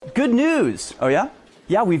good news. Oh yeah?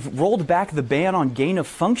 Yeah, we've rolled back the ban on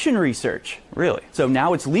gain-of-function research. Really? So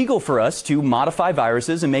now it's legal for us to modify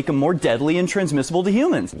viruses and make them more deadly and transmissible to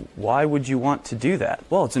humans. Why would you want to do that?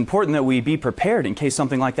 Well, it's important that we be prepared in case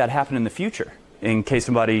something like that happened in the future. In case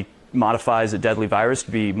somebody modifies a deadly virus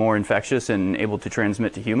to be more infectious and able to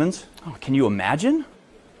transmit to humans. Oh, can you imagine?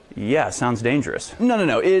 Yeah, sounds dangerous.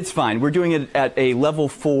 No, it's fine. We're doing it at a level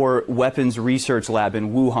 4 weapons research lab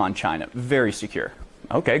in Wuhan, China. Very secure.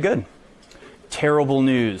 Okay, good. Terrible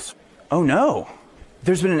news. Oh no.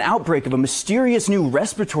 There's been an outbreak of a mysterious new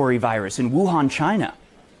respiratory virus in Wuhan, China.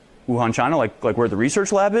 Wuhan, China, like where the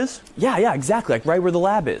research lab is? Yeah, exactly, like right where the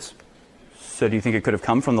lab is. So do you think it could have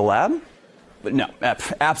come from the lab? But no,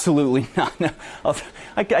 absolutely not. No.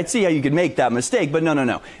 I see how you could make that mistake, but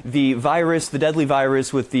no. The virus, the deadly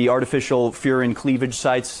virus with the artificial furin cleavage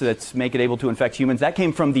sites that make it able to infect humans, that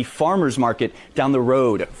came from the farmer's market down the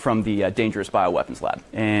road from the dangerous bioweapons lab.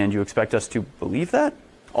 And you expect us to believe that?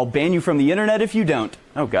 I'll ban you from the internet if you don't.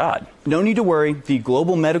 Oh, God. No need to worry. The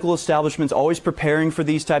global medical establishment's always preparing for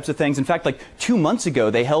these types of things. In fact, like 2 months ago,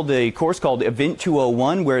 they held a course called Event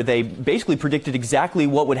 201 where they basically predicted exactly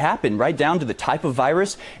what would happen, right down to the type of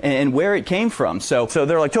virus and where it came from. So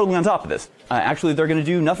they're like totally on top of this. Actually, they're going to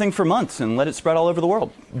do nothing for months and let it spread all over the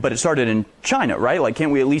world. But it started in China, right? Like,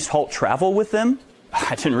 can't we at least halt travel with them?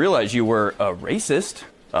 I didn't realize you were a racist.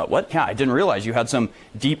 What? Yeah, I didn't realize you had some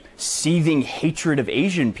deep, seething hatred of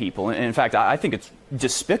Asian people. And in fact, I think it's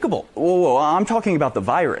despicable. Whoa, I'm talking about the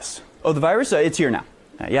virus. Oh, the virus? It's here now.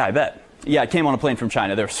 Yeah, I bet. Yeah, it came on a plane from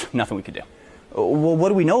China. There's nothing we could do. Well, what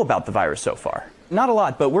do we know about the virus so far? Not a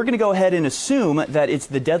lot, but we're going to go ahead and assume that it's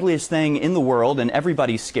the deadliest thing in the world and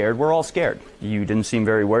everybody's scared. We're all scared. You didn't seem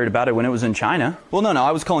very worried about it when it was in China. Well, no,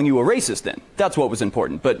 I was calling you a racist then. That's what was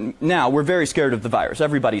important. But now we're very scared of the virus.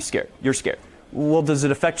 Everybody's scared. You're scared. Well, does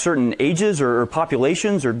it affect certain ages or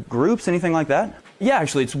populations or groups, anything like that? Yeah,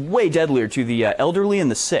 actually, it's way deadlier to the elderly and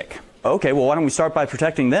the sick. Okay, well, why don't we start by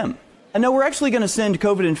protecting them? No, we're actually going to send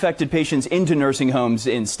COVID-infected patients into nursing homes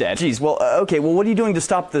instead. Geez, well, okay, well, what are you doing to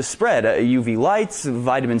stop the spread? UV lights,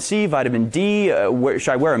 vitamin C, vitamin D, should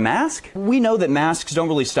I wear a mask? We know that masks don't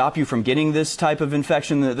really stop you from getting this type of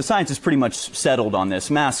infection. The science is pretty much settled on this.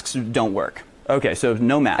 Masks don't work. Okay, so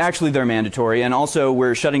no masks. Actually, they're mandatory, and also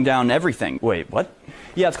we're shutting down everything. Wait, what?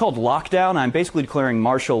 Yeah, it's called lockdown. I'm basically declaring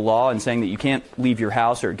martial law and saying that you can't leave your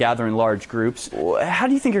house or gather in large groups. How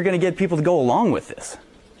do you think you're going to get people to go along with this?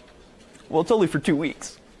 Well, it's only for 2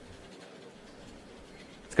 weeks.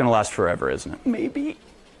 It's going to last forever, isn't it? Maybe.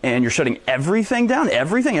 And you're shutting everything down?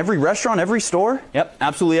 Everything? Every restaurant, every store? Yep,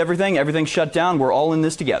 absolutely everything. Everything's shut down. We're all in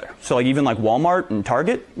this together. So like even like Walmart and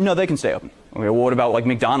Target? No, they can stay open. Okay, well, what about like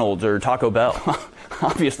McDonald's or Taco Bell?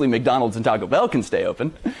 Obviously, McDonald's and Taco Bell can stay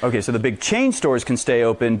open. Okay, so the big chain stores can stay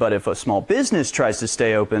open, but if a small business tries to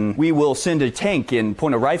stay open, we will send a tank and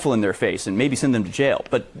point a rifle in their face and maybe send them to jail.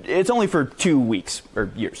 But it's only for 2 weeks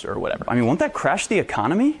or years or whatever. I mean, won't that crash the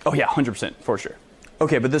economy? Oh yeah, 100%, for sure.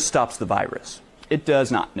 Okay, but this stops the virus. It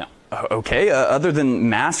does not, no. Okay, other than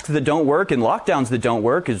masks that don't work and lockdowns that don't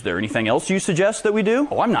work, is there anything else you suggest that we do?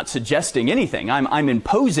 Oh, I'm not suggesting anything. I'm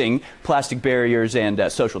imposing plastic barriers and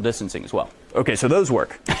social distancing as well. Okay, so those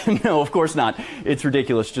work. No, of course not. It's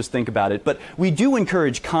ridiculous. Just think about it. But we do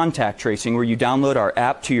encourage contact tracing, where you download our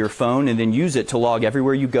app to your phone and then use it to log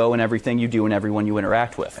everywhere you go and everything you do and everyone you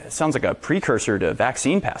interact with. It sounds like a precursor to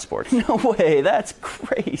vaccine passports. No way. That's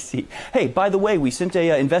crazy. Hey, by the way, we sent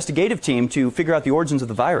a investigative team to figure out the origins of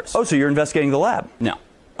the virus. Oh, so you're investigating the lab? No.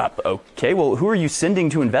 Okay, well, who are you sending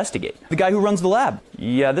to investigate? The guy who runs the lab.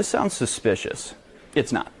 Yeah, this sounds suspicious.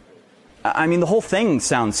 It's not. I mean, the whole thing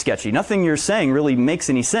sounds sketchy. Nothing you're saying really makes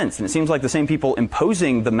any sense. And it seems like the same people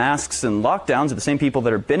imposing the masks and lockdowns are the same people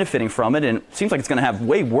that are benefiting from it. And it seems like it's going to have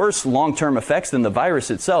way worse long-term effects than the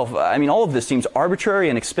virus itself. I mean, all of this seems arbitrary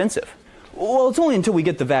and expensive. Well, it's only until we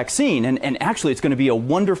get the vaccine. And actually, it's going to be a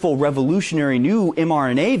wonderful, revolutionary new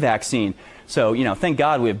mRNA vaccine. So, you know, thank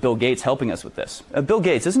God we have Bill Gates helping us with this. Bill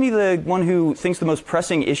Gates, isn't he the one who thinks the most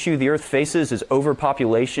pressing issue the Earth faces is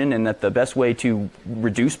overpopulation, and that the best way to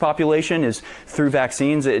reduce population is through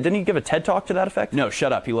vaccines? Didn't he give a TED Talk to that effect? No,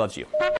 shut up. He loves you.